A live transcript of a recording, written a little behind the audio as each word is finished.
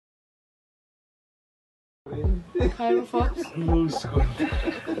Hi, Rufus. I miss you.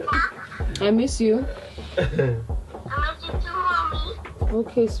 I miss you too, mommy.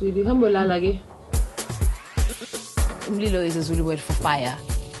 Okay, sweetie. Hambola lagi. Umlilo is a Zulu word for fire.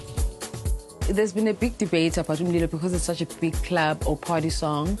 There's been a big debate about Umlilo because it's such a big club or party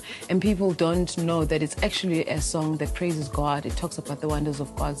song, and people don't know that it's actually a song that praises God. It talks about the wonders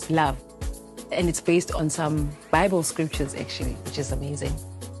of God's love. And it's based on some Bible scriptures, actually, which is amazing.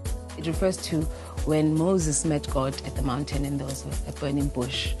 It refers to when Moses met God at the mountain and there was a burning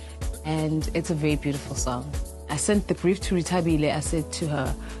bush. And it's a very beautiful song. I sent the brief to Rethabile. I said to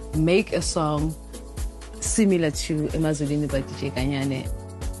her, make a song similar to Emazulwini by DJ Kanyane.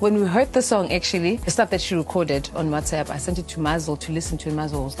 When we heard the song, actually, the stuff that she recorded on WhatsApp, I sent it to Mazel to listen to, and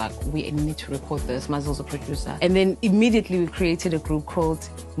Mazel was like, we need to record this. Mazel's a producer. And then immediately we created a group called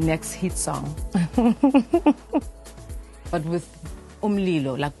Next Hit Song. But with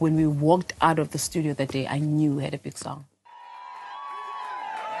Umlilo, like when we walked out of the studio that day, I knew we had a big song.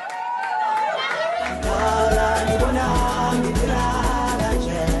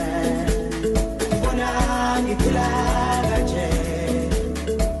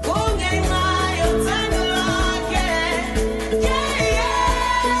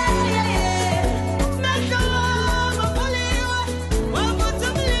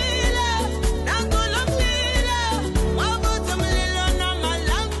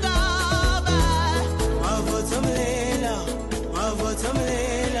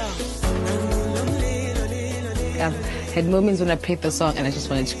 I've had moments when I played the song and I just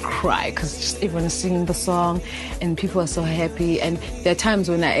wanted to cry because just everyone is singing the song and people are so happy. And there are times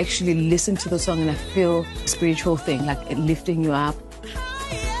when I actually listen to the song and I feel a spiritual thing, like it lifting you up.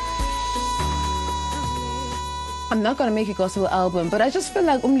 I'm not going to make a gospel album, but I just feel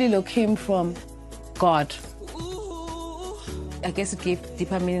like Umlilo came from God. I guess it gave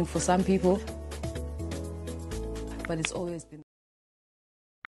deeper meaning for some people, but it's always been